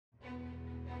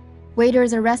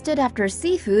Waiters arrested after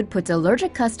seafood puts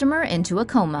allergic customer into a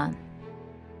coma.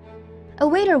 A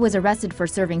waiter was arrested for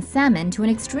serving salmon to an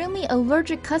extremely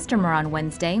allergic customer on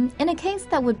Wednesday in a case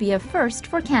that would be a first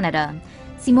for Canada.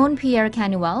 Simon-Pierre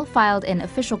Canuel filed an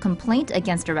official complaint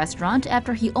against a restaurant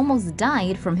after he almost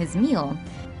died from his meal.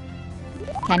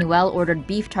 Canuel ordered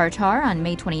beef tartare on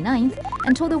May 29th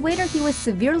and told the waiter he was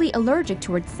severely allergic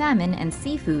towards salmon and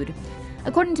seafood.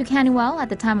 According to Canuel, at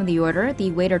the time of the order, the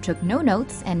waiter took no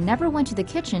notes and never went to the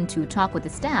kitchen to talk with the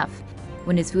staff.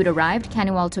 When his food arrived,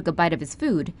 Canuel took a bite of his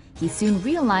food. He soon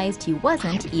realized he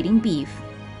wasn't eating beef.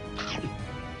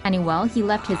 Canuel, he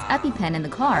left his EpiPen in the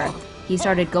car. He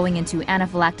started going into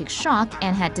anaphylactic shock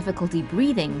and had difficulty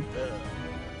breathing.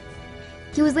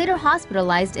 He was later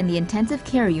hospitalized in the intensive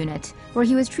care unit, where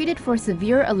he was treated for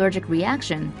severe allergic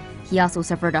reaction. He also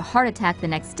suffered a heart attack the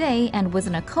next day and was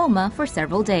in a coma for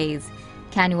several days.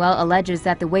 Canuel alleges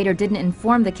that the waiter didn't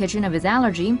inform the kitchen of his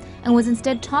allergy and was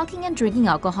instead talking and drinking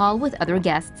alcohol with other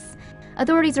guests.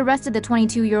 Authorities arrested the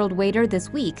 22-year-old waiter this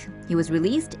week. He was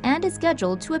released and is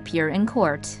scheduled to appear in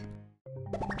court.